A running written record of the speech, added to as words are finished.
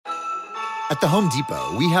At the Home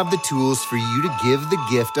Depot, we have the tools for you to give the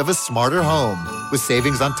gift of a smarter home with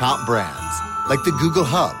savings on top brands, like the Google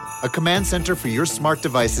Hub, a command center for your smart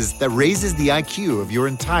devices that raises the IQ of your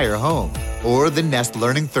entire home, or the Nest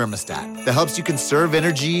Learning Thermostat that helps you conserve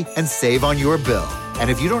energy and save on your bill. And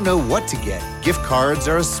if you don't know what to get, gift cards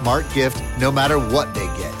are a smart gift no matter what they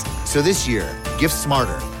get. So this year, gift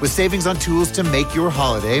smarter with savings on tools to make your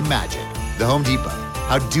holiday magic. The Home Depot,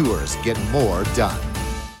 how doers get more done.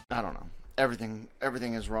 I don't know. Everything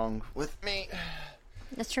is wrong with me.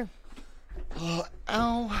 That's true.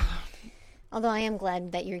 Ow. Although I am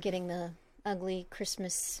glad that you're getting the ugly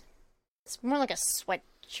Christmas. It's more like a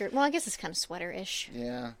sweatshirt. Well, I guess it's kind of sweater-ish.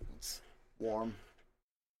 Yeah, it's warm.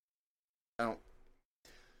 I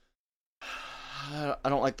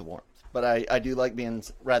don't like the warmth, but I do like being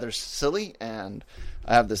rather silly, and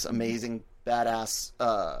I have this amazing badass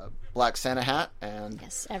black Santa hat, and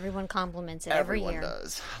yes, everyone compliments it every year. Everyone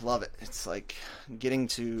does. Love it. It's like getting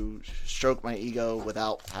to stroke my ego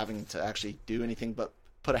without having to actually do anything but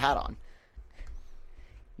put a hat on.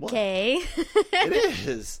 Okay. It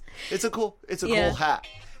is. It's a cool hat.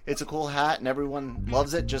 It's a cool hat, and everyone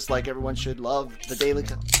loves it, just like everyone should love the Daily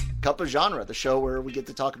Cup of Genre, the show where we get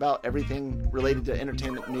to talk about everything related to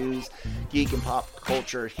entertainment news, geek, and pop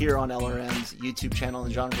culture here on LRM's YouTube channel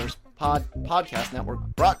and Genreverse Podcast Network,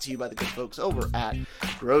 brought to you by the good folks over at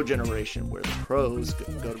Grow Generation, where the pros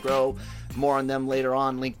go to grow. More on them later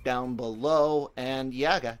on, link down below. And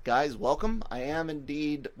yeah, guys, welcome. I am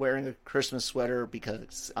indeed wearing a Christmas sweater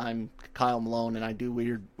because I'm Kyle Malone and I do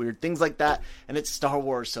weird things like that, and it's Star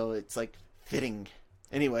Wars, so it's like fitting.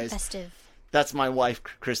 Anyways, festive. That's my wife,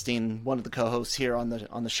 Christine, one of the co-hosts here on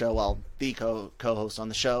the show. Well, the co-host on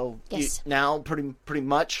the show. Yes. Now, pretty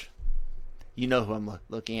much, you know who I'm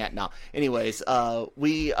looking at now. Anyways,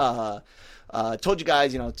 we told you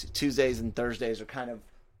guys, Tuesdays and Thursdays are kind of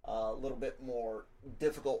a little bit more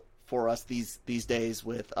difficult for us these days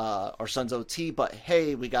with our son's OT. But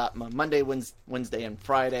hey, we got Monday, Wednesday, and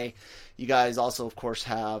Friday. You guys also, of course,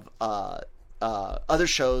 have other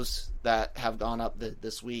shows that have gone up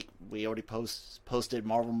this week. We already posted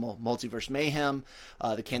Marvel Multiverse Mayhem.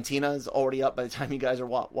 The Cantina is already up by the time you guys are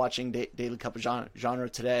watching Daily Cup of Genre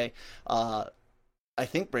today. I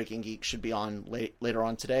think Breaking Geek should be on later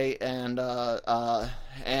on today, and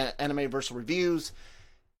Anime-Versal Reviews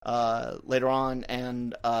later on,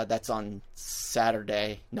 and that's on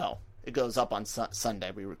Saturday. No, it goes up on Sunday.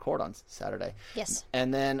 We record on Saturday. Yes.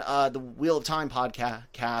 And then the Wheel of Time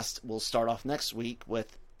podcast will start off next week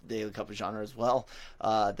with Daily Cup of Genre as well.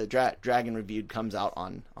 The Dragon Reviewed comes out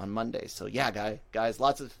on Monday. So yeah, guys,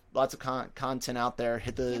 lots of content out there.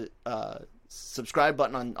 Hit the subscribe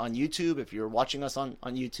button on YouTube if you're watching us on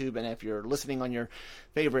YouTube, and if you're listening on your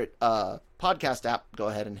favorite podcast app, go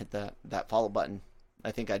ahead and hit that follow button. I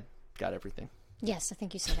think I got everything. Yes, I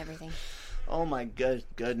think you said everything. Oh my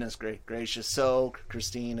goodness gracious. So,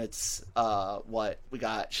 Christine, it's what we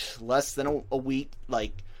got, less than a week.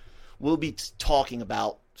 Like, we'll be talking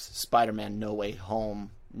about Spider-Man No Way Home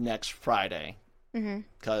next Friday,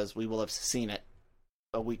 because we will have seen it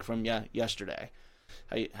a week from yesterday.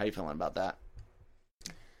 How you feeling about that?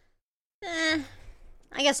 I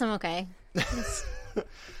guess I'm okay.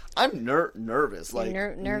 I'm nervous. Like,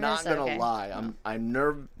 nervous? Not gonna okay. lie,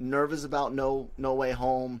 I'm nervous about No Way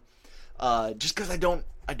Home. Just because I don't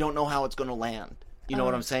know how it's gonna land. You know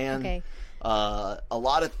what I'm saying? Okay. A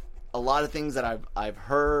lot of things that I've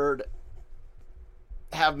heard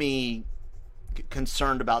have me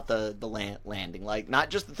concerned about the landing. Like, not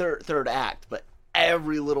just the third act, but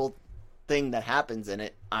every little thing that happens in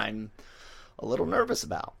it, I'm a little nervous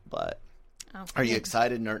about. But are you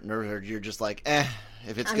excited, nervous, or you're just like,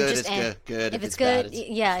 if it's good, it's good. If it's bad, good,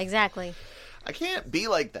 yeah, exactly. I can't be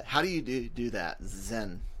like that. How do you do that,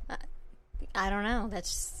 Zen? I don't know.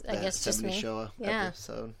 That's, I guess, just me. Show yeah.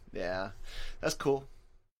 Episode. Yeah. That's cool.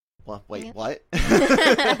 What? Wait, yep. What?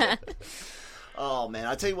 Oh, man.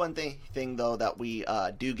 I'll tell you one thing though, that we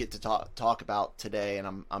do get to talk about today,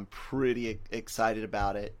 and I'm pretty excited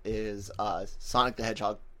about it, is Sonic the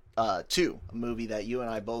Hedgehog 2, a movie that you and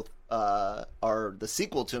I both are the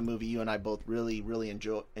sequel to a movie you and I both really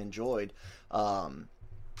enjoyed.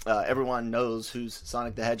 Everyone knows who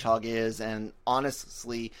Sonic the Hedgehog is, and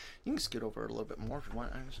honestly, you can scoot over a little bit more if you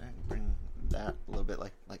want. I can bring that a little bit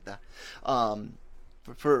like that.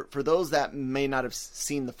 For those that may not have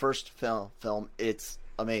seen the first film, it's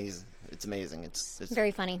amazing. It's amazing. It's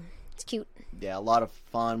very funny. It's cute. Yeah, a lot of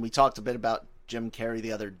fun. We talked a bit about Jim Carrey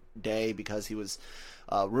the other day because he was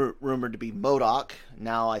rumored to be MODOK.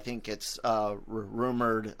 Now I think it's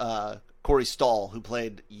rumored Corey Stoll, who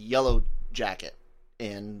played Yellow Jacket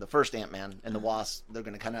in the first Ant-Man and the Wasp. They're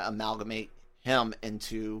going to kind of amalgamate him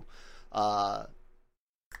into MODOK.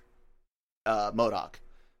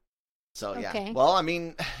 So yeah. Okay. Well, I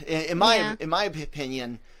mean, in my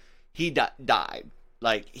opinion, he died.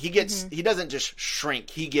 Like he doesn't just shrink;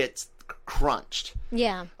 he gets crunched.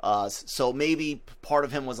 Yeah. So maybe part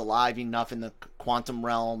of him was alive enough in the quantum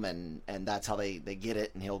realm, and that's how they get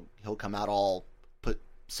it, and he'll come out all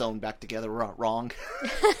sewn back together wrong.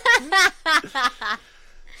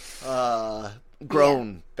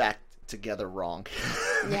 Grown back together wrong.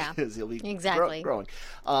 Yeah. Because he'll be exactly growing.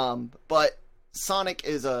 But Sonic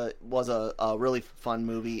was a really fun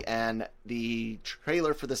movie, and the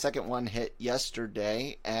trailer for the second one hit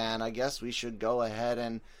yesterday, and I guess we should go ahead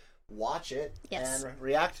and watch it and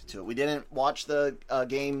react to it. We didn't watch the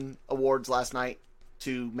Game Awards last night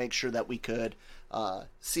to make sure that we could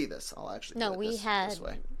see this. I'll actually do it this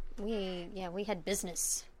way. We had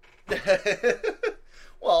business.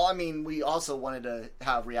 Well, I mean, we also wanted to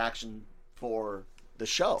have reaction for the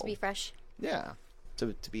show. To be fresh. Yeah.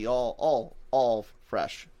 To be all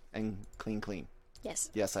fresh and clean.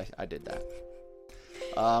 Yes. Yes, I did that.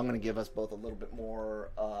 I'm going to give us both a little bit more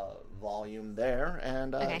volume there.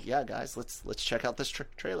 And yeah, guys, let's check out this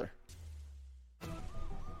trailer.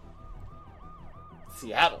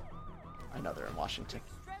 Seattle. I know they're in Washington.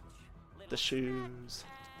 The shoes.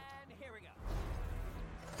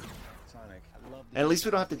 And at least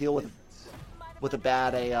we don't have to deal with a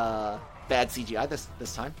bad CGI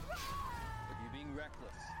this time.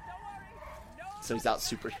 So he's out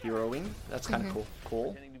superheroing. That's kind of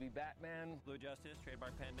cool. Pretending to be Batman, Blue Justice,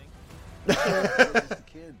 trademark pending.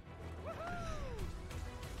 Kid.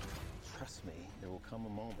 Trust me, there will come a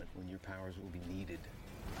moment when your powers will be needed.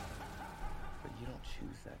 But you don't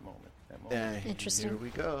choose that moment. Interesting. Here we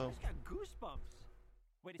go. I got goosebumps.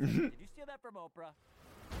 Wait a second, did you steal that from Oprah?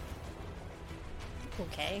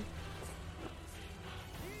 Okay.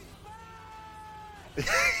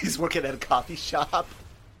 He's working at a coffee shop.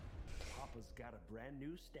 Papa's got a brand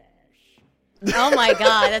new stash. Oh my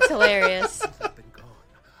god, that's hilarious.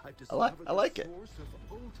 I like it.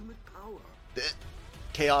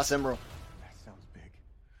 Chaos Emerald. That sounds big.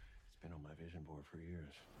 It's been on my vision board for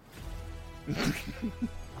years.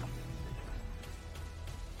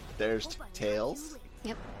 There's Tails.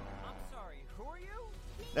 Yep. I'm sorry, who are you?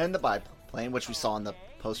 And the biplane, which we saw in the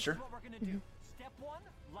poster. Here's what we're gonna do. Step 1,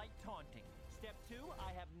 light taunting. Step 2,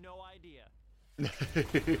 I have no idea.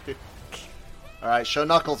 All right, show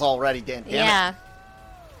Knuckles already, damn Yeah. it.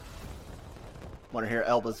 Want to hear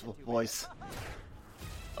Elba's voice?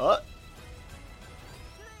 Oh,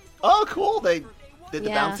 cool! They did the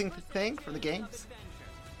bouncing thing from the games.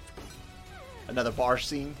 Another bar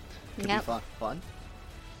scene. Could be fun.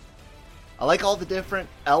 I like all the different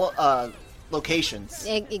locations.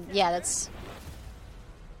 Yeah, that's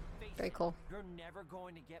very cool. You're never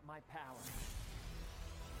going to get my power.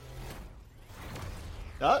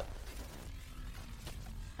 Ooh.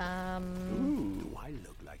 Do I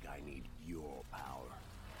look like I need your power?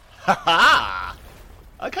 Ha!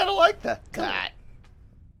 I kind of like that.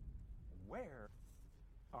 Where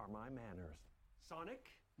are my manners?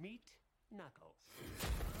 Sonic, meet Knuckles.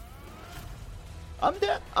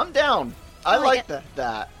 I'm down. I like it.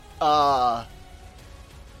 that. The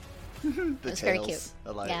It's tails. very cute.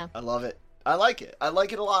 I love it. I like it. I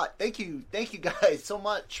like it a lot. Thank you guys so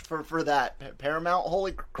much for that. Paramount,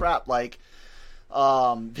 holy crap! Like,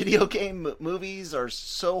 video game movies are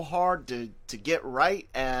so hard to get right,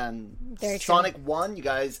 and Very true. Sonic 1, you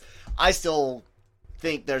guys, I still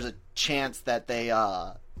think there's a chance that they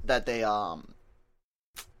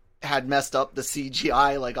had messed up the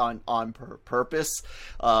CGI like on purpose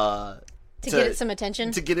To get it some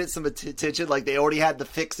attention. To get it some attention, like they already had the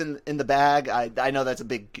fix in the bag. I know that's a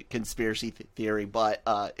big conspiracy theory, but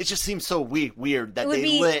it just seems so weird that it would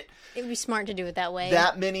be smart to do it that way.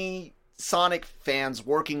 That many Sonic fans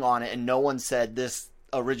working on it, and no one said this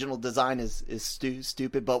original design is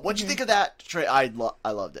stupid. But what'd you think of that? I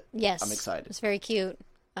loved it. Yes, I'm excited. It's very cute.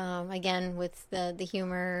 Again, with the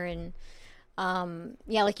humor and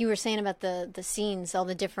like you were saying about the scenes, all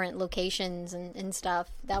the different locations and stuff.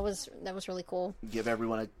 That was really cool. Give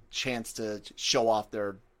everyone a chance to show off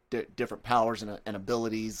their different powers and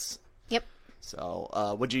abilities. Yep.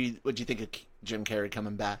 So, what'd you think of Jim Carrey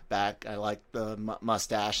coming back? I like the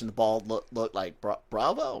mustache and the bald look. Like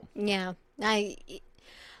bravo. Yeah,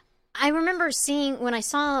 I remember seeing when I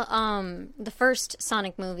saw the first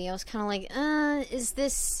Sonic movie. I was kind of like, is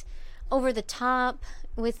this over the top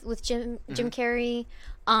with Jim Carrey?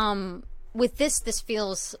 With this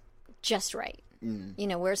feels just right. You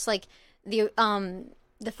know, where it's like the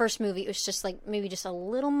first movie, it was just like maybe just a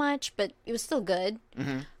little much, but it was still good.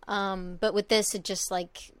 But with this, it just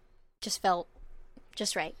like just felt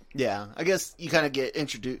just right. Yeah, I guess you kind of get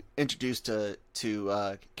introduced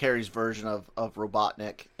to Carrie's version of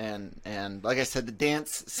Robotnik, and like I said, the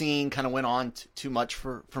dance scene kind of went on too much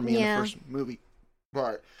for me in the first movie,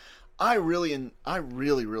 but I really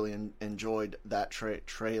enjoyed that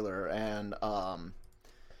trailer, and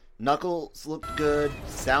Knuckles looked good,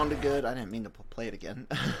 sounded good. I didn't mean to play it again.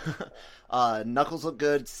 Knuckles looked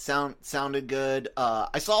good, sounded good.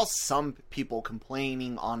 I saw some people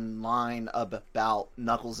complaining online about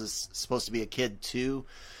Knuckles is supposed to be a kid too.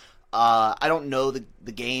 I don't know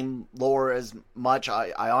the game lore as much.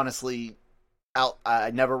 I honestly,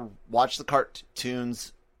 I never watched the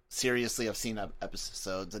cartoons seriously. I've seen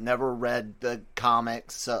episodes. I never read the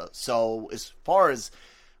comics. So as far as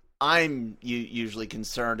I'm usually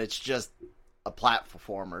concerned, it's just a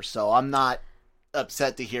platformer, so I'm not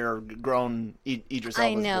upset to hear grown Idris Elba's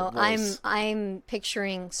I know. voice. I'm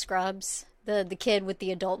picturing Scrubs, the kid with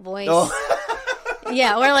the adult voice. Oh.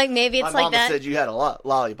 Yeah, or like maybe it's My like mama that. said you had a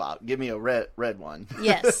lollipop. Give me a red one.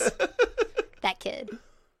 Yes, that kid.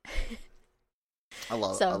 I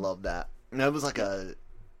love that. And it was like a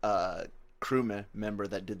crew member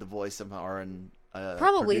that did the voice of our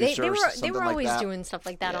Probably they producer or were something always like that. doing stuff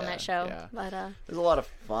like that on that show. Yeah. But It was a lot of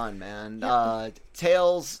fun, man.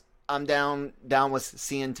 Tails, I'm down with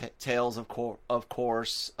seeing Tails, of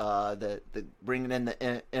course. The bringing in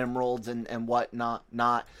the emeralds and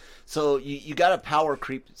whatnot. So you got a power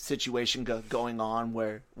creep situation going on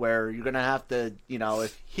where you're gonna have to,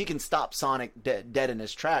 if he can stop Sonic dead in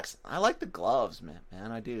his tracks. I like the gloves,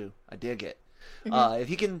 man. I do. I dig it. If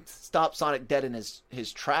he can stop Sonic dead in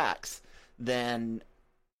his tracks, then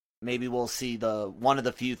maybe we'll see one of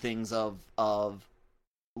the few things of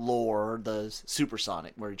lore, the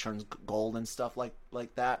Supersonic, where he turns gold and stuff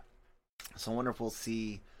like that. So I wonder if we'll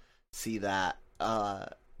see that.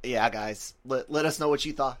 Yeah, guys, let us know what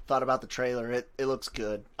you thought about the trailer. It looks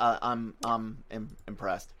good. I'm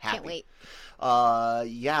impressed. Happy. can't wait.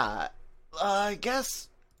 Yeah. I guess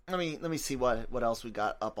let me see what else we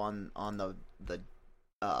got up on the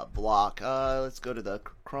block. Let's go to the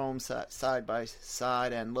Chrome side by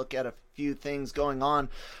side and look at a few things going on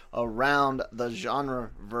around the genre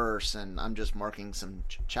verse. And I'm just marking some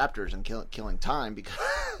chapters and killing time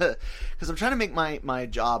because I'm trying to make my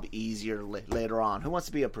job easier later on. Who wants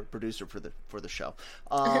to be a producer for the show?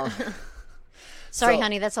 Sorry, So-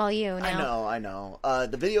 honey, that's all you now. I know.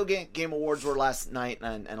 The video game awards were last night,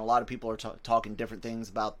 and a lot of people are talking different things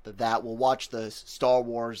about that. We'll watch the Star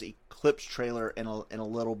Wars Eclipse trailer in a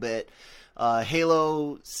little bit.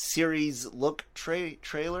 Halo series look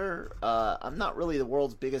trailer. I'm not really the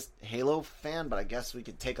world's biggest Halo fan, but I guess we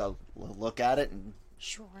could take a look at it and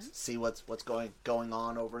Sure. see what's going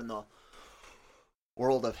on over in the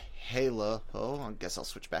world of Halo. Oh, I guess I'll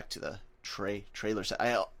switch back to the trailer set.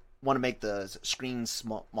 I want to make the screen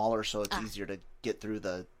smaller so it's easier to get through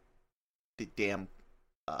the damn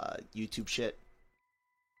YouTube shit.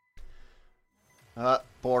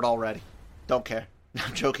 Bored already. Don't care.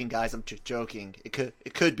 I'm joking, guys. I'm joking.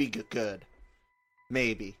 It could be good.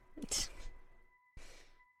 Maybe. It's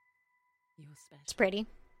pretty.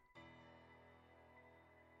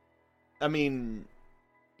 I mean,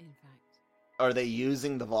 are they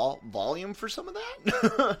using the volume for some of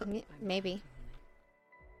that? Maybe.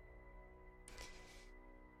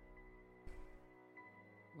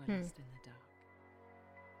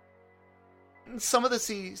 Some of the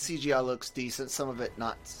CGI looks decent, some of it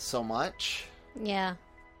not so much. Yeah.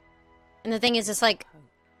 And the thing is, it's like,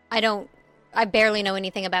 I barely know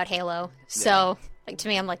anything about Halo. So, like, to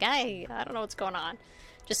me, I'm like, I don't know what's going on.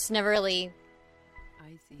 Just never really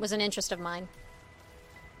was an interest of mine.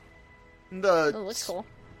 The It looks cool.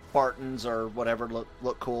 Spartans or whatever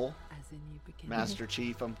look cool. Master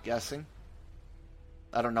Chief, I'm guessing.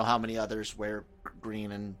 I don't know how many others wear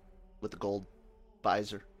green and with the gold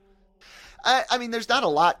visor. I mean, there's not a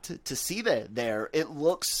lot to see there. It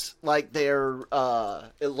looks like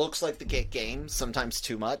it looks like the game, sometimes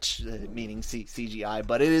too much, meaning CGI.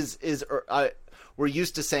 But it is we're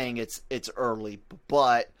used to saying it's early,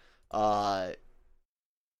 but I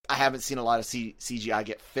haven't seen a lot of CGI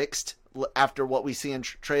get fixed after what we see in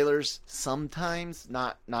trailers. Sometimes,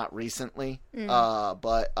 not recently.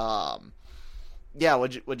 But yeah,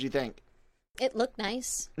 what'd you think? It looked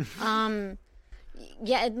nice.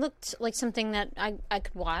 Yeah, it looked like something that I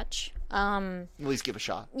could watch. At least give a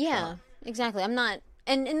shot. Yeah, exactly. I'm not,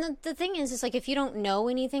 and the thing is, it's like if you don't know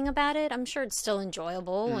anything about it, I'm sure it's still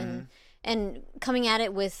enjoyable, and coming at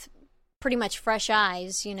it with pretty much fresh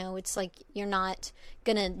eyes, it's like you're not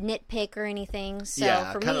gonna nitpick or anything. So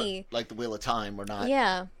yeah, for kinda me, like the Wheel of Time, we're not.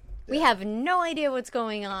 yeah, we have no idea what's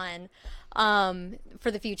going on.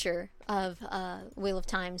 for the future of Wheel of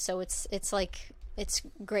Time. So it's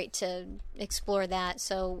great to explore that.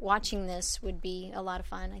 So watching this would be a lot of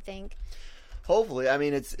fun, I think. Hopefully, I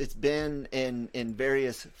mean it's been in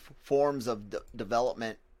various forms of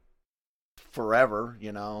development forever,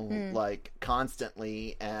 like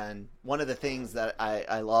constantly. And one of the things that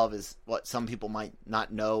I love is what some people might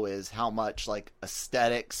not know is how much like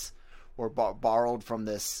aesthetics were borrowed from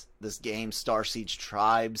this game, Star Siege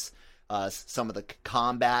Tribes. Some of the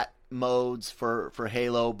combat modes for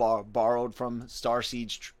Halo borrowed from Star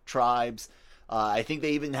Siege Tribes. I think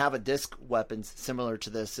they even have a disc weapons similar to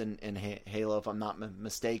this in Halo, if I'm not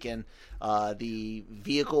mistaken. The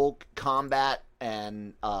vehicle combat,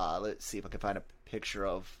 and let's see if I can find a picture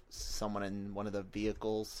of someone in one of the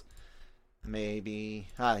vehicles. Maybe,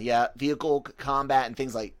 vehicle combat and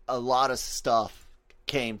things like a lot of stuff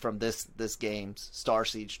came from this game's Star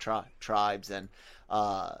Siege Tribes, and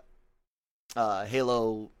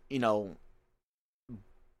Halo,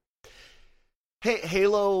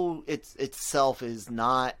 Halo itself is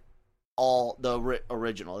not all the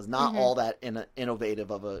original. Is not all that innovative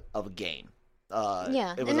of a game.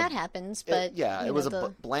 That happens. But it was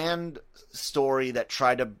a bland story that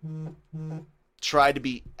tried to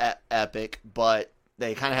be epic, but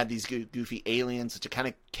they kind of had these goofy aliens, which are kind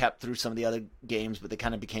of kept through some of the other games, but they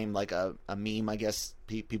kind of became like a meme, I guess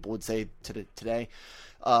people would say today.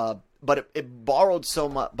 But it borrowed so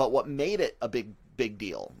much. But what made it a big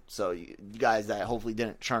deal, so you guys that hopefully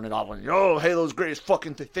didn't turn it off when, Halo's greatest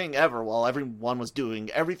fucking thing ever, well, everyone was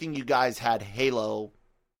doing everything you guys had Halo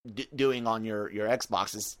doing on your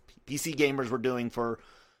Xboxes. PC gamers were doing for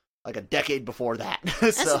like a decade before that.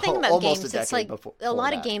 That's so the thing about almost games. a decade it's like before a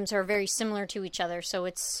lot that. of games are very similar to each other, so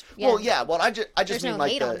it's Well, I just There's mean no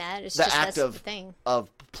like hate on that. It's the just act that's the thing. of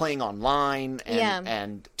playing online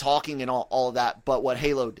and talking and all of that. But what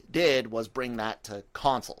Halo did was bring that to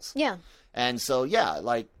consoles. Yeah. And so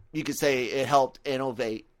like you could say it helped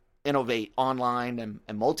innovate online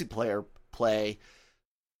and multiplayer play.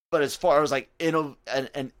 But as far as like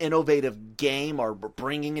an innovative game or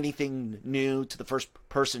bringing anything new to the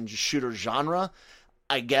first-person shooter genre,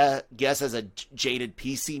 I guess as a jaded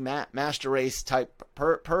PC master race type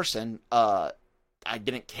person, I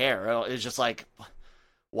didn't care. It was just like,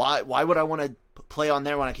 why would I want to play on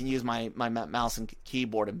there when I can use my mouse and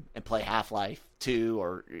keyboard and play Half-Life 2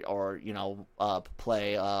 or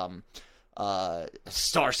play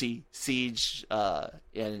Star Siege,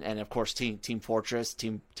 and of course Team Fortress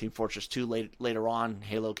 2 later on.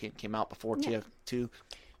 Halo came out before TF2.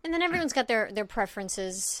 And then everyone's got their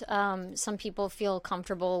preferences. Some people feel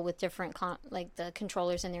comfortable with different like the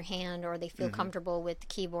controllers in their hand, or they feel comfortable with the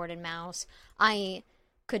keyboard and mouse. I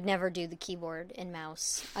could never do the keyboard and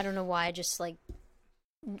mouse. I don't know why. I just like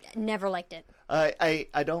never liked it.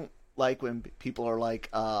 I don't like when people are like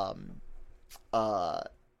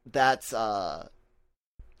that's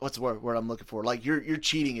what's the word I'm looking for? Like you're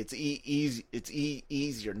cheating. It's easy. It's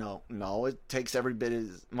easier. No. It takes every bit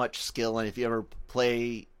as much skill. And if you ever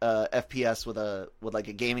play FPS with like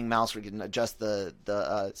a gaming mouse where you can adjust the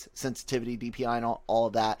sensitivity, DPI, and all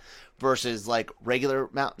of that, versus like regular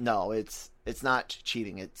mouse, no, it's not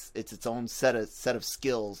cheating. It's its own set of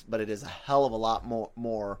skills, but it is a hell of a lot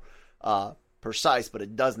more precise, but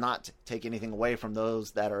it does not take anything away from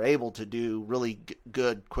those that are able to do really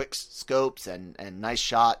good quick scopes and nice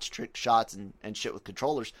shots, trick shots, and shit with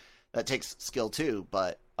controllers. That takes skill too,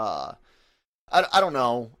 but I don't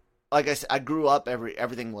know. Like I said, I grew up,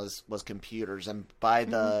 everything was computers, and by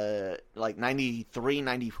the like 93,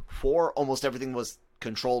 94, almost everything was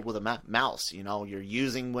controlled with a mouse. You're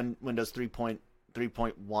using Windows 3.1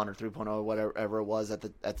 or 3.0, whatever it was at the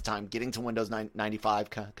time, getting to Windows 95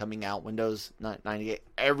 coming out, Windows 98,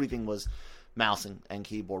 everything was mouse and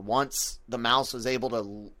keyboard. Once the mouse was able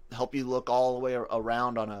to help you look all the way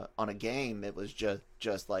around on a game, it was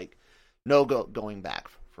just like no going back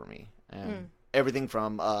for me. And everything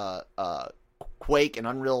from Quake and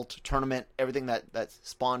Unreal Tournament, everything that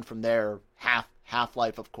spawned from there,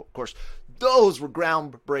 Half-Life, of course, those were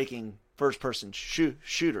groundbreaking first-person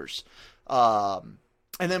shooters. And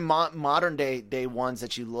then modern day ones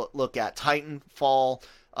that you look at, Titanfall,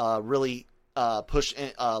 really push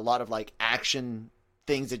a lot of like action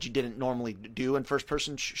things that you didn't normally do in first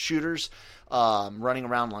person shooters, running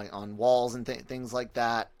around like on walls and things like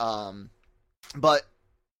that. But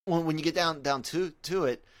when you get down to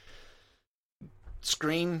it,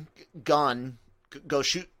 screen, gun, go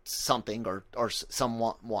shoot something or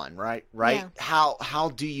someone, right? Yeah. How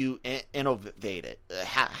do you innovate it?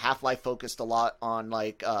 Half-Life focused a lot on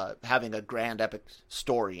like having a grand epic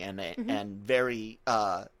story and very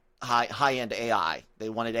high end AI. They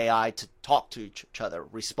wanted AI to talk to each other,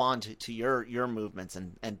 respond to your movements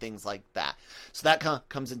and things like that. So that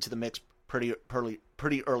comes into the mix pretty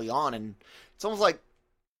early on, and it's almost like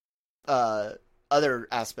other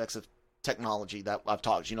aspects of technology that I've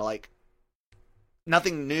talked. Like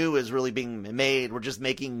nothing new is really being made. We're just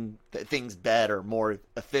making things better, more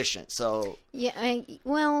efficient. So yeah,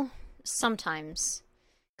 well, sometimes.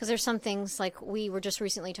 Because there's some things like we were just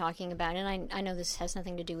recently talking about, and I know this has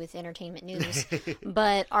nothing to do with entertainment news,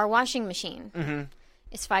 but our washing machine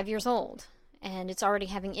is 5 years old, and it's already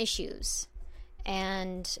having issues.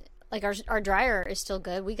 And like our dryer is still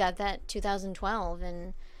good. We got that 2012,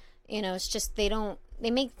 and it's just they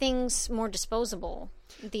make things more disposable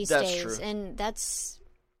these days, true. And that's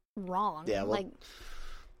wrong. Yeah, well,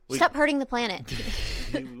 stop hurting the planet.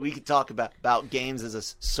 We could talk about games as a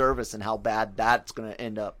service and how bad that's going to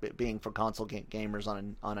end up being for console gamers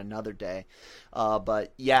on another day.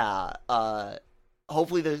 But yeah,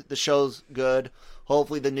 hopefully the show's good.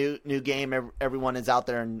 Hopefully the new game everyone is out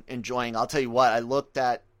there and enjoying. I'll tell you what, I looked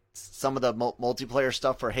at some of the multiplayer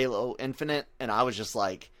stuff for Halo Infinite, and I was just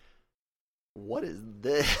like, what is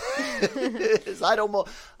this? I'd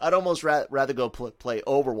almost rather go play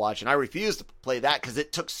Overwatch, and I refuse to play that because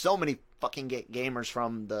it took so many fucking gamers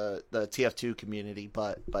from the TF2 community.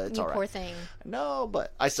 But it's all right. Poor thing. No,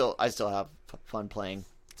 but I still have fun playing.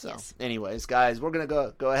 So, yes. Anyways, guys, we're gonna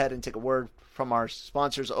go ahead and take a word from our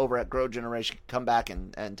sponsors over at Grow Generation. Come back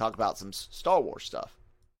and talk about some Star Wars stuff.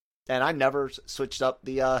 And I never switched up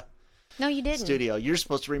the No, you didn't. studio. You're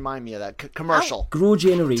supposed to remind me of that commercial. Grow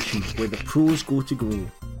Generation, where the pros go to grow.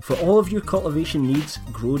 For all of your cultivation needs,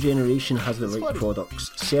 Grow Generation has the right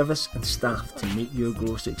products, service and staff to make your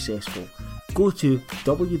grow successful. Go to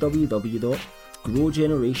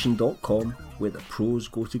www.growgeneration.com, where the pros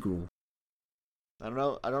go to grow. I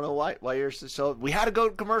don't know why you're so. We had to go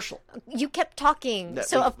to commercial. You kept talking,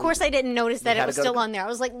 so of course I didn't notice that it was still on there. I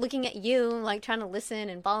was like looking at you, like trying to listen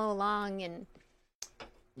and follow along, and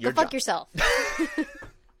go fuck yourself.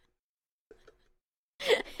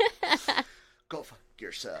 Go fuck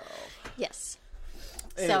yourself. Yes.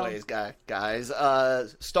 Anyways, guys,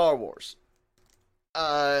 Star Wars.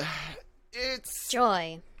 It's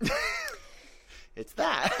joy. It's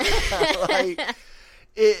that.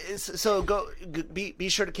 So be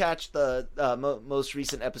sure to catch the most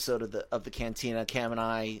recent episode of the Cantina. Cam and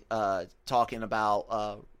I talking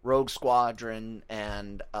about Rogue Squadron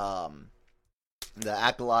and the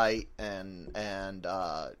Acolyte and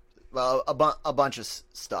well, a bunch of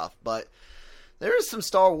stuff. But there is some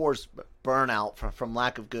Star Wars burnout from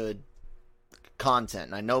lack of good content.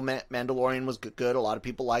 And I know Mandalorian was good. A lot of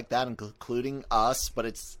people like that, including us. But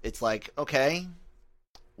it's like, okay,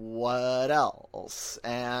 what else?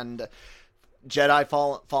 And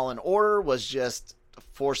Jedi Fallen Order was just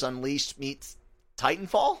Force Unleashed meets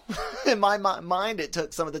Titanfall. In my mind, it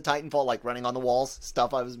took some of the Titanfall, like running on the walls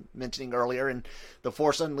stuff I was mentioning earlier, and the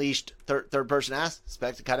Force Unleashed third person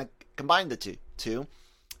aspect, to kind of combine the two.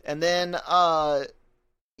 And then Star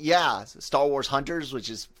Wars Hunters, which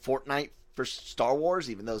is Fortnite for Star Wars,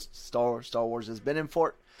 even though Star Wars has been in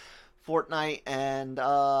Fortnite, and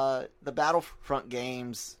the Battlefront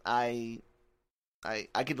games, I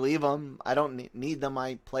could leave them. I don't need them.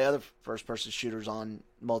 I play other first-person shooters on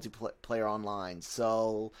multiplayer online.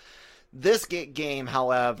 So this game,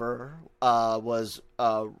 however, was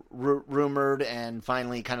rumored and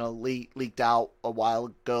finally kind of leaked out a while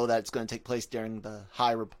ago that it's going to take place during the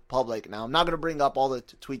High Republic. Now, I'm not going to bring up all the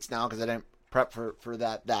tweets now because I didn't prep for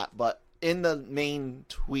that. But in the main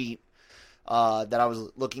tweet that I was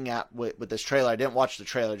looking at with this trailer, I didn't watch the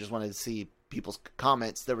trailer, just wanted to see people's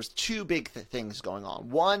comments. There was two big things going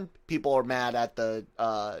on. One, people are mad at the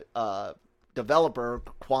developer,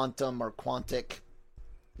 Quantum or Quantic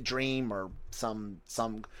Dream or some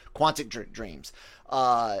Quantic Dreams.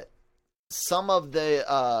 Some of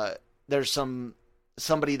the there's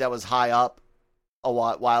somebody that was high up a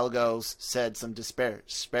while ago said some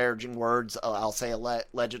disparaging words. I'll say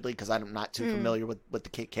allegedly because I'm not too familiar with the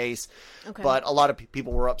case. Okay. But a lot of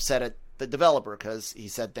people were upset at the developer because he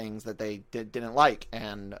said things that they didn't like,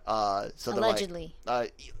 and so allegedly,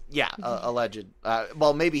 alleged.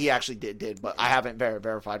 Well, maybe he actually did, but I haven't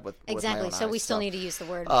verified with exactly. With my own so eyes, we still need to use the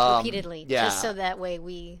word repeatedly, just so that way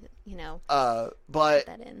we, but put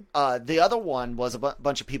that in. The other one was a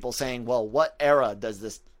bunch of people saying, "Well, what era does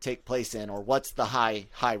this take place in, or what's the High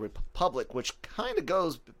Republic?" Which kind of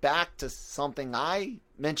goes back to something I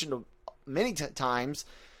mentioned many times.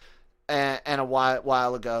 And a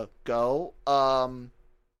while ago,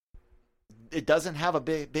 it doesn't have a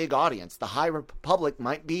big audience. The High Republic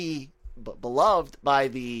might be beloved by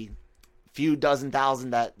the few dozen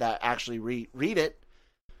thousand that actually read it,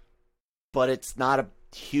 but it's not a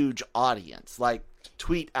huge audience. Like,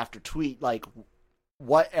 tweet after tweet, like,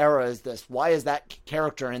 what era is this? Why is that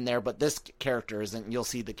character in there, but this character isn't? You'll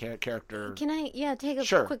see the character. Can I, take a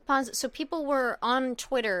Sure. quick pause? So people were on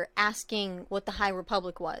Twitter asking what the High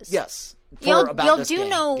Republic was. Yes. Y'all do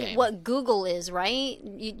know what Google is, right?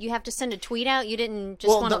 You have to send a tweet out. You didn't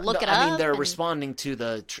just want to look it up? I mean, they're responding to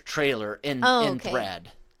the trailer in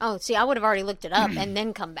thread. Oh, see, I would have already looked it up and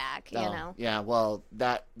then come back, you know. Yeah, well,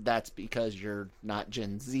 that's because you're not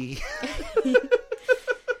Gen Z.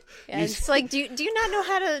 Yeah, it's like, do you not know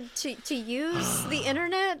how to use the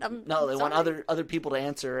internet? No, they want other people to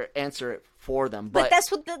answer it for them. But that's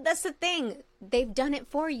the thing. They've done it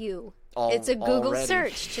for you. It's a Google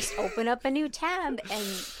search. Just open up a new tab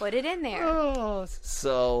and put it in there. Oh,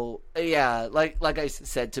 so yeah, like I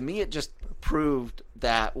said, to me it just proved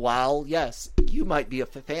that while yes, you might be a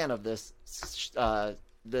fan of this era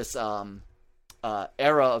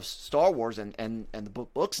of Star Wars and the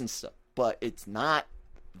books and stuff, but it's not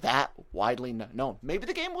that widely known. Maybe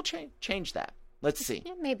the game will change that. Let's see.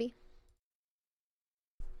 Yeah, maybe.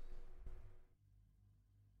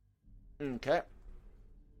 Okay.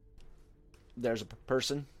 There's a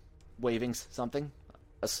person waving something,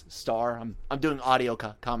 a star. I'm doing audio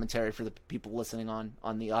commentary for the people listening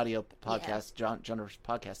on the audio podcast, John's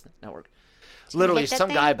Podcast Network. Literally, some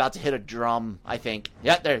guy about to hit a drum, I think.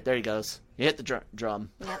 Yeah, there he goes. He hit the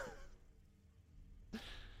drum. Yep.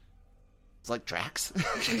 It's like Drax.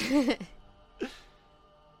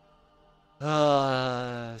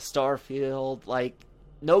 Starfield, like,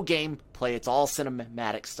 no gameplay. It's all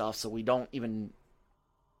cinematic stuff, so we don't even...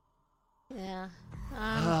 Yeah.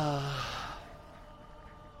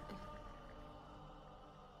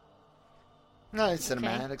 No,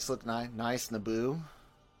 cinematics look nice, Naboo.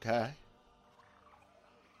 Okay.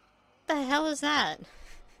 What the hell is that?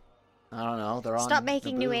 I don't know. They're on. Stop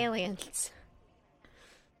making Naboo. new aliens.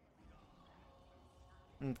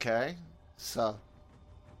 Okay, so.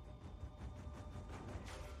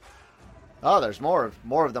 Oh, there's more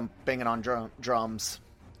of them banging on drums.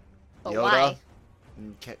 But Yoda why?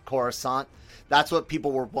 and Coruscant. That's what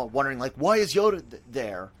people were wondering. Like, why is Yoda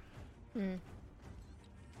there?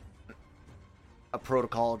 A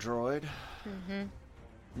protocol droid. Mm-hmm.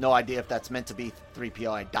 No idea if that's meant to be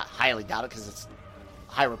 3PO. I highly doubt it because it's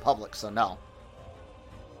High Republic, so no.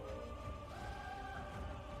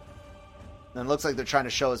 And it looks like they're trying to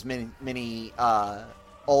show as many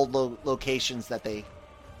old locations that they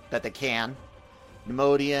can.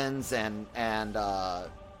 Nemodians and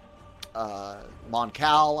Mon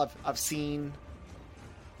Cal I've seen.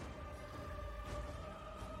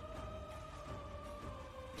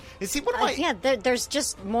 You see, what am I? There's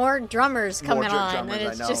just more drummers coming on, drummers, and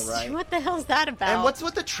it's I know, just right? what the hell's that about? And what's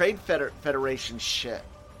with the Trade Federation shit?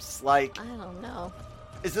 It's like, I don't know.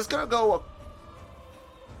 is this gonna go?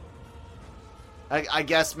 I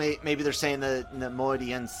guess maybe they're saying the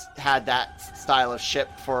Nemodians had that style of ship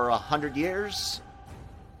for 100 years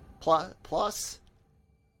plus.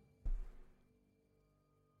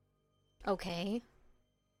 Okay.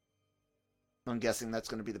 I'm guessing that's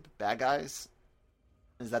going to be the bad guys.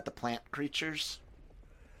 Is that the plant creatures?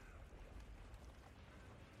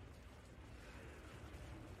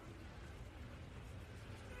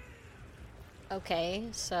 Okay,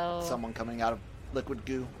 so... Someone coming out of liquid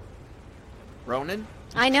goo. Ronin?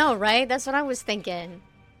 I know, right? That's what I was thinking.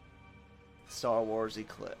 Star Wars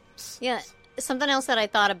Eclipse. Yeah, something else that I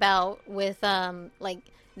thought about with, like,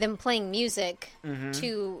 them playing music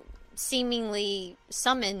to seemingly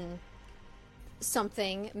summon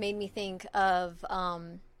something made me think of,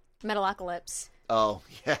 Metalocalypse. Oh,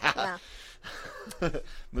 yeah.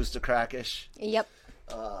 Musta Crackish. Yep.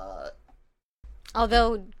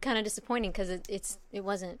 Although, kind of disappointing, because it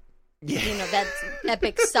wasn't, you know, that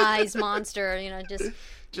epic size monster, you know, just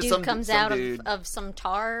dude comes out of some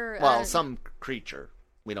tar. Well, some creature.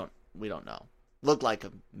 We don't know. Looked like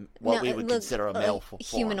what we would consider a male form,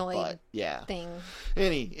 humanoid but yeah. thing.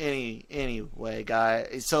 Anyway,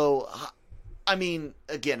 guys. So, I mean,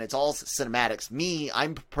 again, it's all cinematics.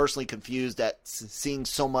 I'm personally confused at seeing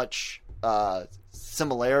so much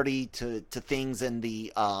similarity to things in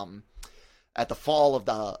the at the fall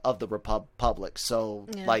of the Republic. So,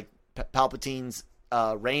 like Palpatine's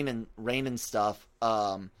reign and stuff.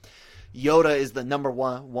 Yoda is the number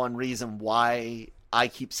one reason why I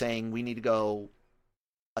keep saying we need to go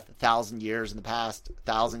 1,000 years in the past,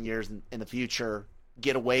 1,000 years in the future,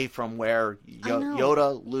 get away from where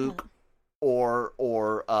Yoda, Luke, or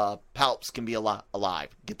Palps can be alive.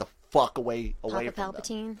 Get the fuck away Papa from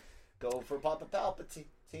Palpatine. Them. Go for Papa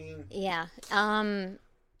Palpatine. Yeah.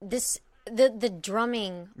 the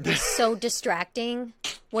drumming was so distracting.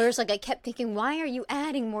 Whereas, like, I kept thinking, why are you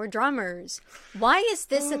adding more drummers? Why is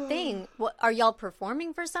this a thing? What, are y'all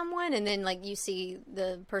performing for someone? And then, like, you see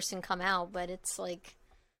the person come out, but it's like,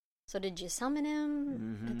 so did you summon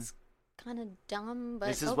him? It's kind of dumb, but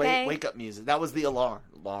this is okay. wake up music. That was the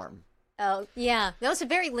alarm. Oh, yeah. That was a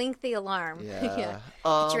very lengthy alarm. Yeah.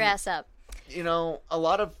 Get your ass up. You know, a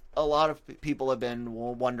lot of people have been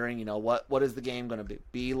wondering, you know, what is the game going to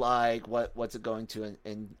be like? What's it going to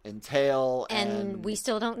entail? And we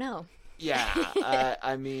still don't know. Yeah,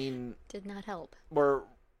 I mean, did not help.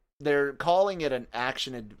 They're calling it an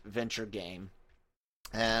action adventure game,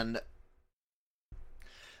 and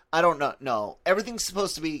I don't know. No, everything's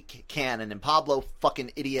supposed to be canon, and Pablo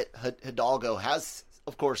fucking idiot Hidalgo has,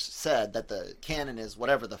 of course, said that the canon is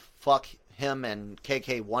whatever the fuck him and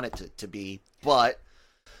KK want it to be, but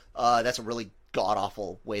that's a really god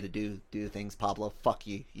awful way to do things, Pablo. Fuck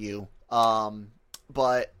you.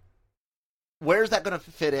 But where's that going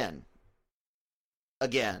to fit in?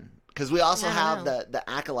 Again, because we also have the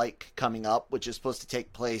Acolyte coming up, which is supposed to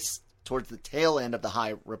take place towards the tail end of the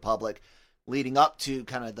High Republic, leading up to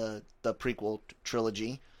kind of the prequel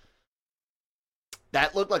trilogy.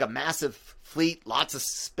 That looked like a massive fleet, lots of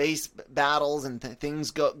space battles and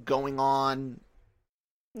things going on.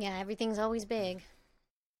 Yeah, everything's always big.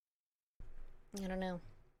 I don't know.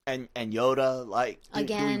 And Yoda, like, do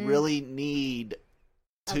we really need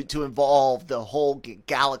to involve the whole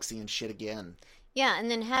galaxy and shit again? Yeah, and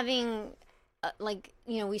then having, like,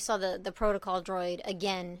 you know, we saw the protocol droid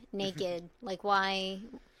again, naked. Like, why?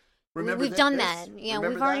 Remember we've done that. Yeah,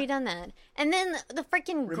 Remember we've already done that. And then the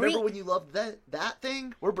freaking Remember when you loved that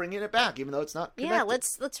thing? We're bringing it back, even though it's not connected. Yeah,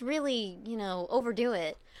 let's really, you know, overdo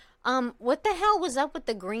it. What the hell was up with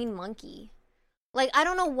the green monkey? Like, I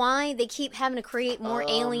don't know why they keep having to create more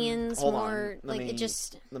aliens, more on. it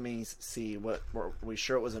just. Let me see. What were we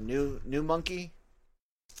sure it was a new monkey?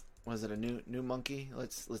 Was it a new monkey?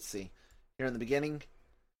 Let's see. Here in the beginning.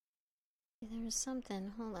 There was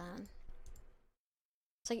something. Hold on.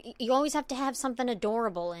 It's like you always have to have something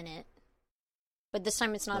adorable in it, but this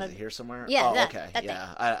time it's not. Was it here somewhere? Yeah. Oh, okay. That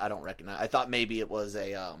yeah, I don't recognize. I thought maybe it was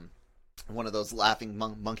a one of those laughing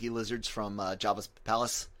monkey lizards from Jabba's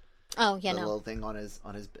palace. Oh yeah, the no. little thing on his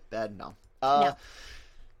bed. No. No.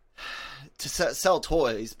 To sell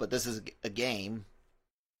toys, but this is a game,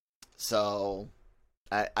 so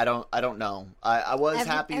I don't know. I was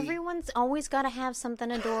happy. Everyone's always got to have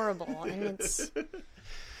something adorable, and it's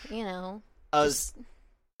you know. I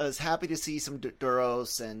was happy to see some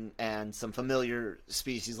Duros and some familiar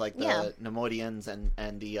species like the Neimoidians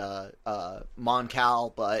and the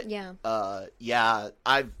Mon-Cal, but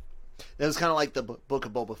that was kind of like the Book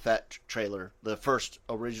of Boba Fett trailer, the first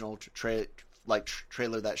original trailer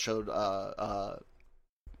that showed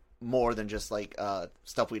more than just like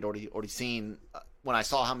stuff we'd already seen. When I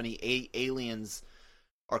saw how many aliens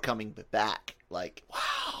are coming back, like,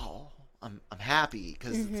 wow, I'm happy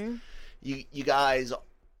because you guys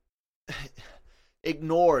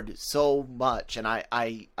ignored so much, and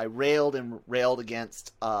I railed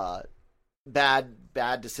against bad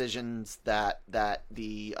decisions that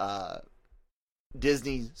the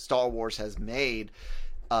Disney Star Wars has made,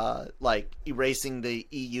 like erasing the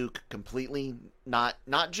EU completely, not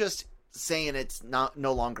just saying it's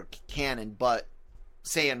no longer canon, but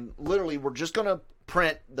saying literally we're just gonna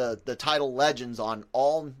print the title legends on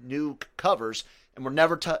all new covers and we're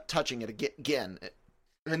never touching it again.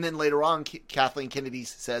 And then later on, Kathleen Kennedy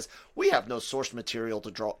says, we have no source material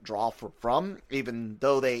to draw from, even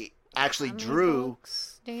though they actually drew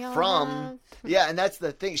from. Yeah, and that's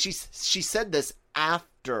the thing. She said this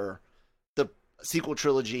after the sequel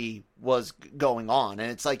trilogy was going on.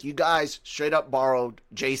 And it's like, you guys straight up borrowed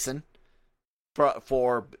Jason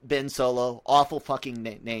for Ben Solo. Awful fucking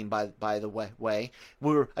name, by the way.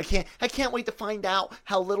 I can't wait to find out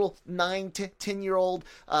how little 9-10-year-old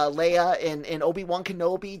Leia and Obi-Wan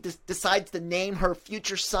Kenobi decides to name her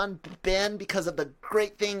future son Ben because of the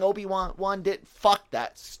great thing Obi-Wan did. Fuck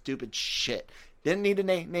that stupid shit. Didn't need to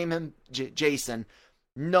name him Jason.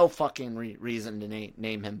 No fucking reason to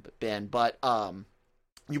name him Ben. But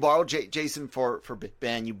you borrowed Jason for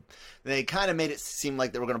Ben. They kind of made it seem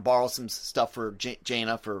like they were going to borrow some stuff for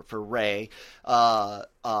Jaina for Rey.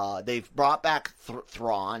 They've brought back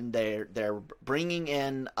Thrawn. They're bringing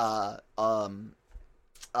in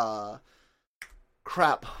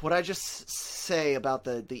crap. What I just say about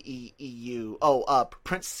the EU? Oh,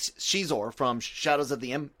 Prince Shizor from Shadows of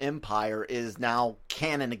the Empire is now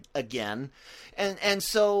canon again, and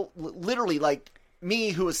so literally like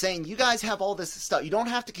me who was saying, you guys have all this stuff. You don't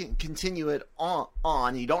have to continue it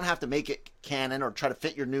on. You don't have to make it canon or try to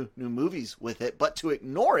fit your new movies with it. But to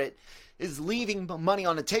ignore it is leaving money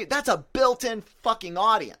on the table. That's a built-in fucking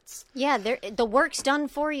audience. Yeah, the work's done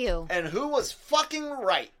for you. And who was fucking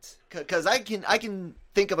right? Because I can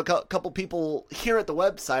think of a couple people here at the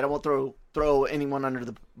website. I won't throw anyone under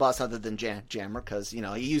the bus other than Jammer, because he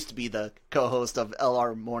used to be the co-host of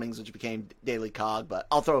LR Mornings, which became Daily COG. But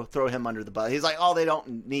I'll throw him under the bus. He's like, oh, they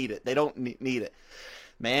don't need it. They don't need it.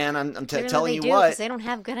 Man, I'm telling you what. They don't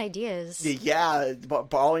have good ideas. Yeah,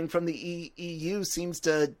 borrowing from the EU seems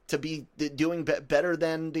to be doing better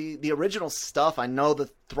than the original stuff. I know the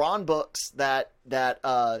Thrawn books that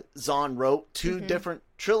Zahn wrote, two different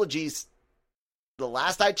trilogies. The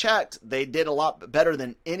last I checked, they did a lot better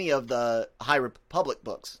than any of the High Republic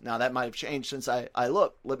books. Now that might have changed since I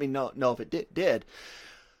looked. Let me know if it did.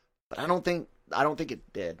 But I don't think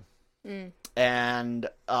it did. And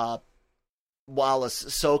while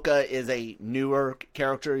Ahsoka is a newer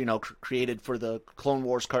character, created for the Clone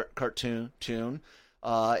Wars cartoon in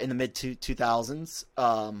the mid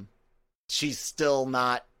 2000s, she's still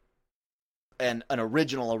not an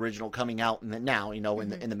original coming out now, in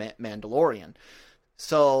the Mandalorian.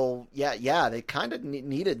 So yeah, they kind of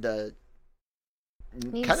needed the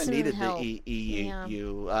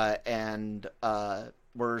EU, and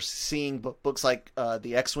we're seeing books like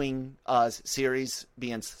the X-Wing series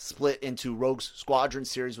being split into Rogue Squadron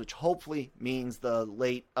series, which hopefully means the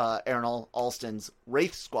late Aaron Alston's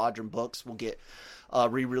Wraith Squadron books will get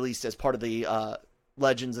re-released as part of the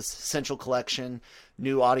Legends Essential Collection.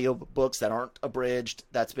 New audio books that aren't abridged.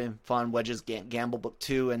 That's been fun. Wedge's Gamble Book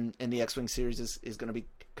 2 in the X-Wing series is going to be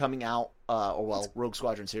coming out, Rogue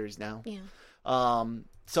Squadron series now. Yeah.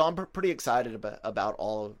 So I'm pretty excited about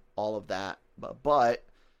all of that. But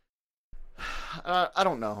I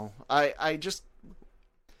don't know. I just,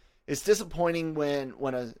 it's disappointing when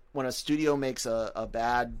a studio makes a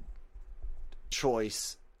bad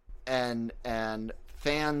choice and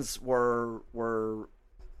fans were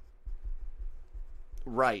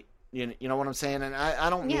right. You know what I'm saying? And I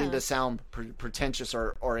don't mean to sound pretentious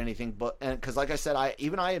or anything, but because like I said, I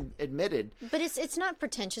admitted. But it's not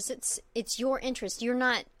pretentious. It's your interest. You're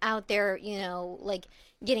not out there, like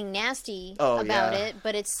getting nasty about it.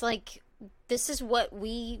 But it's like, this is what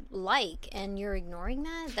we like, and you're ignoring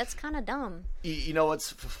that. That's kind of dumb. You know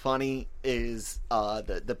what's funny is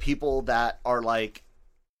the people that are like,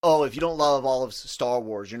 oh, if you don't love all of Star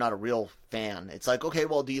Wars, you're not a real fan. It's like, okay,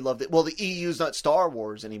 well, do you love it? Well, the EU's not Star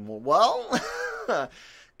Wars anymore. Well,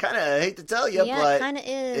 kind of hate to tell you, but it kind of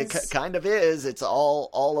is. It kind of is. It's all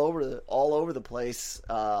over the place.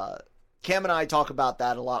 Cam and I talk about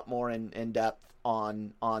that a lot more in depth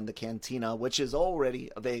on the Cantina, which is already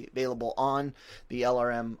available on the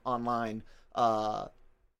LRM Online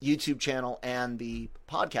YouTube channel and the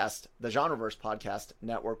podcast, the Genreverse Podcast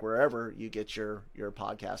Network, wherever you get your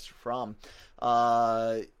podcast from.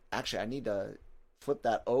 Actually, I need to flip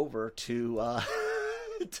that over to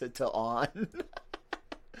to on.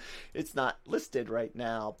 It's not listed right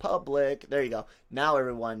now. Public. There you go. Now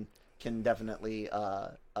everyone can definitely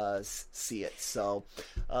see it. So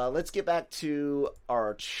let's get back to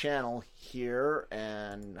our channel here,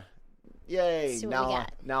 and yay!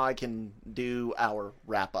 Now I can do our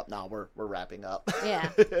wrap up. Now we're wrapping up. Yeah.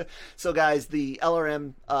 So guys, the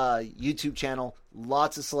LRM YouTube channel,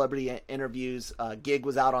 lots of celebrity interviews. Gig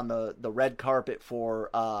was out on the red carpet for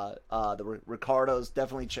the Ricardos.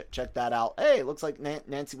 Definitely check that out. Hey, looks like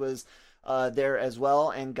Nancy was there as well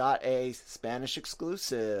and got a Spanish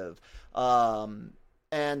exclusive.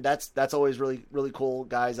 And that's always really, really cool,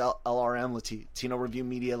 guys. LRM, Latino Review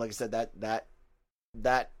Media, like I said, that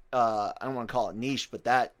I don't want to call it niche, but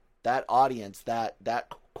that audience,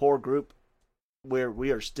 that core group, where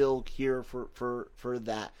we are still here for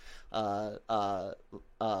that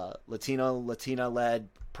Latina led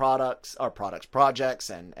projects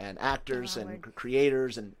and actors and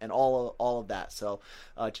creators and all of that. So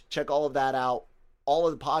check all of that out. All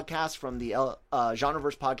of the podcasts from the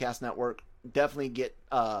Genreverse Podcast Network definitely get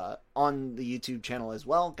on the YouTube channel as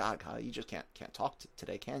well. God, you just can't talk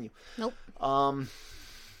today, can you? Nope.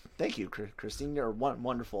 Thank you, Christine. You're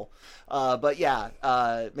wonderful. But yeah,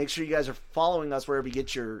 make sure you guys are following us wherever you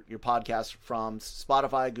get your podcast from: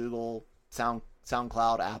 Spotify, Google,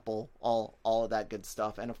 SoundCloud, Apple, all of that good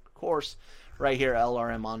stuff. And of course, right here at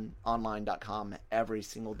LRMonline.com every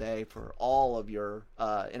single day for all of your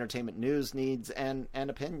entertainment news, needs, and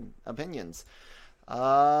opinions.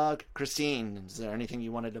 Christine, is there anything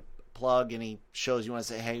you wanted to plug? Any shows you want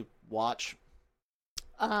to say, hey, watch?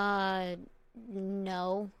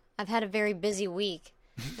 No. I've had a very busy week.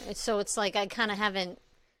 So it's like I kind of haven't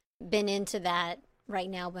been into that right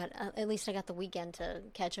now, but at least I got the weekend to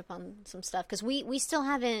catch up on some stuff because we still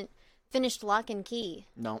haven't finished Lock and Key.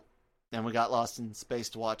 No. And we got Lost in Space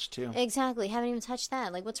to watch too. Exactly. Haven't even touched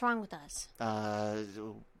that. Like, what's wrong with us?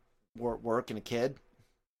 Work and a kid.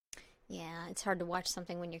 Yeah, it's hard to watch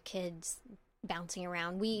something when your kid's bouncing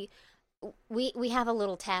around. We have a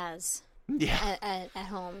little Taz. Yeah. At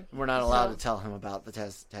home. We're not allowed to tell him about the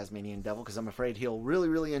Tasmanian Devil because I'm afraid he'll really,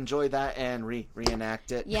 really enjoy that and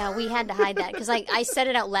reenact it. Yeah, we had to hide that because I said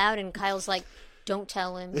it out loud and Kyle's like, "Don't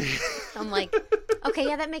tell him." I'm like, "Okay,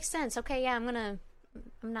 yeah, that makes sense. Okay, yeah, I'm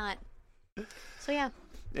not." So yeah.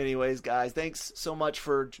 Anyways, guys, thanks so much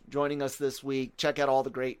for joining us this week. Check out all the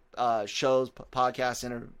great shows, podcasts,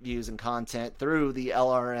 interviews, and content through the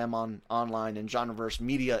LRM online and Genreverse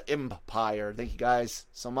Media Empire. Thank you guys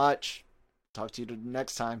so much. Talk to you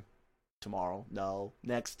next time. Tomorrow. No,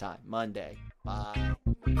 next time. Monday. Bye.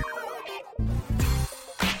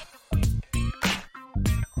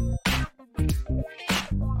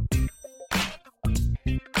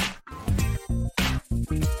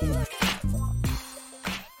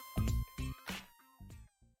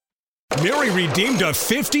 Mary redeemed a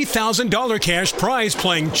 $50,000 cash prize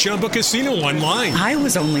playing Chumba Casino online. I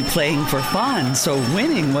was only playing for fun, so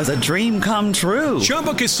winning was a dream come true.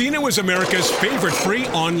 Chumba Casino is America's favorite free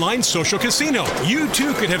online social casino. You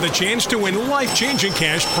too could have the chance to win life-changing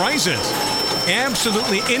cash prizes.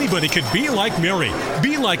 Absolutely anybody could be like Mary.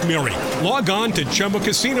 Be like Mary. Log on to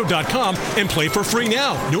ChumbaCasino.com and play for free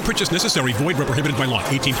now. No purchase necessary. Void where prohibited by law.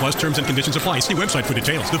 18 plus terms and conditions apply. See website for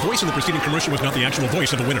details. The voice in the preceding commercial was not the actual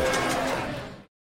voice of the winner.